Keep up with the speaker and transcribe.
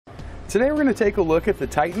Today we're going to take a look at the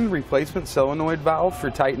Titan replacement solenoid valve for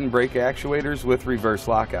Titan brake actuators with reverse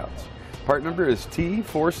lockouts. Part number is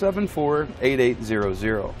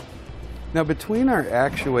T4748800. Now between our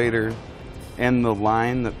actuator and the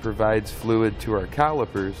line that provides fluid to our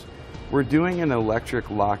calipers, we're doing an electric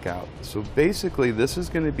lockout. So basically this is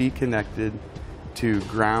going to be connected to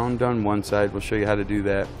ground on one side, we'll show you how to do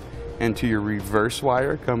that, and to your reverse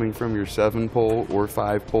wire coming from your 7-pole or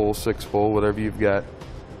 5-pole, 6-pole, whatever you've got.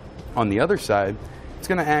 On the other side, it's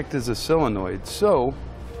going to act as a solenoid. So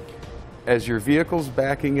as your vehicle's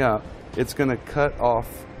backing up, it's going to cut off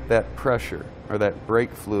that pressure or that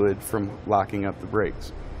brake fluid from locking up the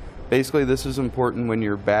brakes. Basically, this is important when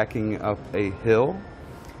you're backing up a hill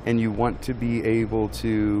and you want to be able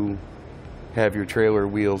to have your trailer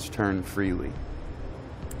wheels turn freely.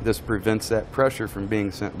 This prevents that pressure from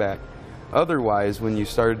being sent back. Otherwise, when you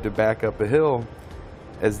started to back up a hill,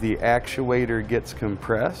 as the actuator gets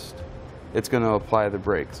compressed, it's going to apply the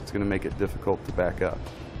brakes. It's going to make it difficult to back up.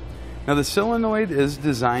 Now the solenoid is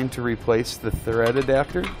designed to replace the thread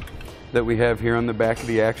adapter that we have here on the back of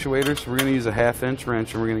the actuator. So we're going to use a 1/2-inch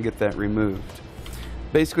wrench and we're going to get that removed.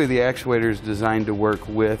 Basically the actuator is designed to work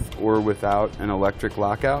with or without an electric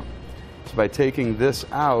lockout. So by taking this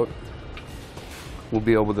out, we'll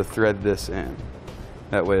be able to thread this in.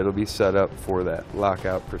 That way it'll be set up for that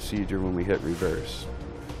lockout procedure when we hit reverse.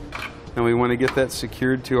 Now we want to get that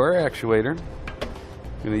secured to our actuator.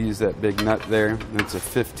 I'm going to use that big nut there. It's a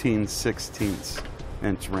 15/16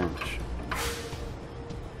 inch wrench.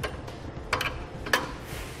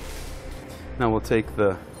 Now we'll take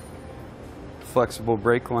the flexible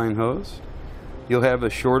brake line hose. You'll have a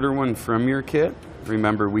shorter one from your kit.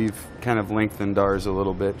 Remember, we've kind of lengthened ours a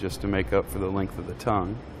little bit just to make up for the length of the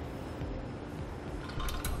tongue.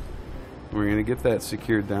 We're going to get that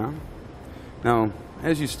secured down. Now,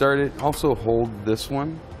 as you start it, also hold this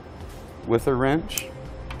one with a wrench.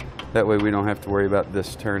 That way we don't have to worry about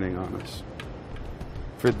this turning on us.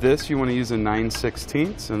 For this, you want to use a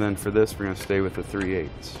 9/16, and then for this, we're going to stay with a 3/8.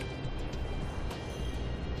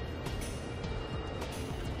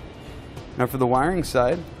 Now for the wiring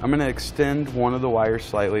side, I'm going to extend one of the wires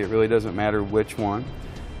slightly. It really doesn't matter which one.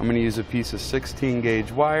 I'm going to use a piece of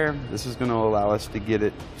 16-gauge wire. This is going to allow us to get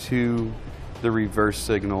it to the reverse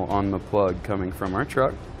signal on the plug coming from our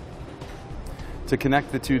truck. To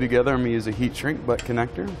connect the two together, I'm going to use a heat shrink butt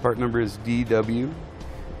connector. Part number is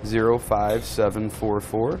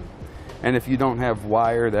DW05744. And if you don't have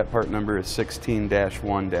wire, that part number is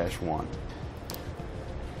 16-1-1.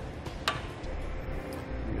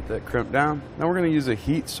 Get that crimped down. Now we're going to use a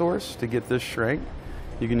heat source to get this shrank.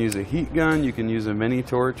 You can use a heat gun, you can use a mini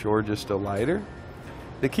torch, or just a lighter.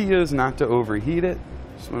 The key is not to overheat it.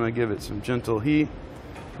 Just want to give it some gentle heat.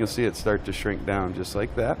 You'll see it start to shrink down just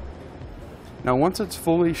like that. Now once it's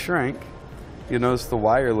fully shrank, you'll notice the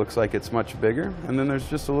wire looks like it's much bigger, and then there's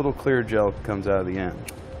just a little clear gel that comes out of the end.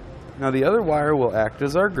 Now the other wire will act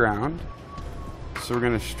as our ground, so we're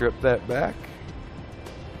going to strip that back.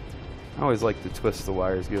 I always like to twist the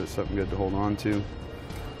wires, give it something good to hold on to.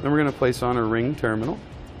 Then we're going to place on a ring terminal.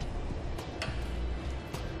 I'm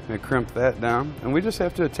going to crimp that down, and we just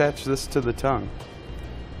have to attach this to the tongue.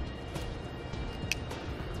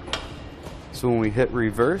 So when we hit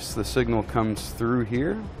reverse, the signal comes through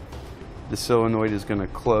here. The solenoid is going to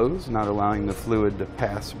close, not allowing the fluid to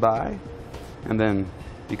pass by. And then,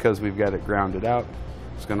 because we've got it grounded out,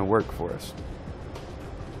 it's going to work for us.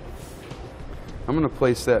 I'm going to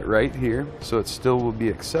place that right here so it still will be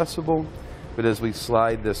accessible, but as we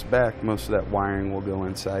slide this back, most of that wiring will go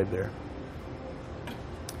inside there.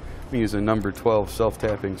 We use a number 12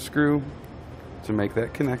 self-tapping screw to make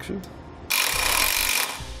that connection.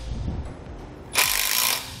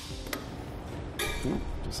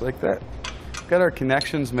 Just like that. Got our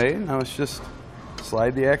connections made. Now let's just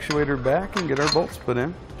slide the actuator back and get our bolts put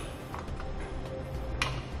in.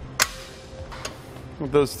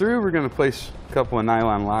 With those through, we're going to place a couple of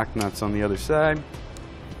nylon lock nuts on the other side.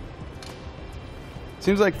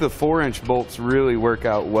 Seems like the 4-inch bolts really work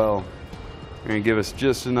out well. They're going to give us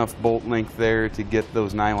just enough bolt length there to get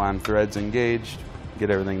those nylon threads engaged, get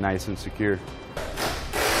everything nice and secure.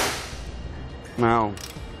 Now,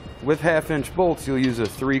 with 1/2-inch bolts, you'll use a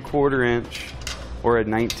 3/4 inch or a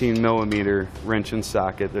 19mm wrench and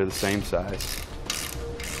socket. They're the same size.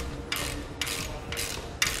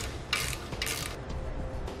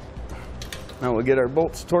 Now we'll get our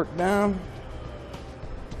bolts torqued down.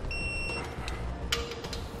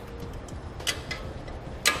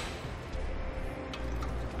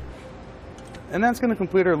 And that's going to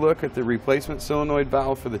complete our look at the replacement solenoid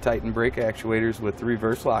valve for the Titan brake actuators with the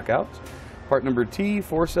reverse lockouts. Part number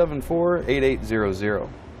T4748800.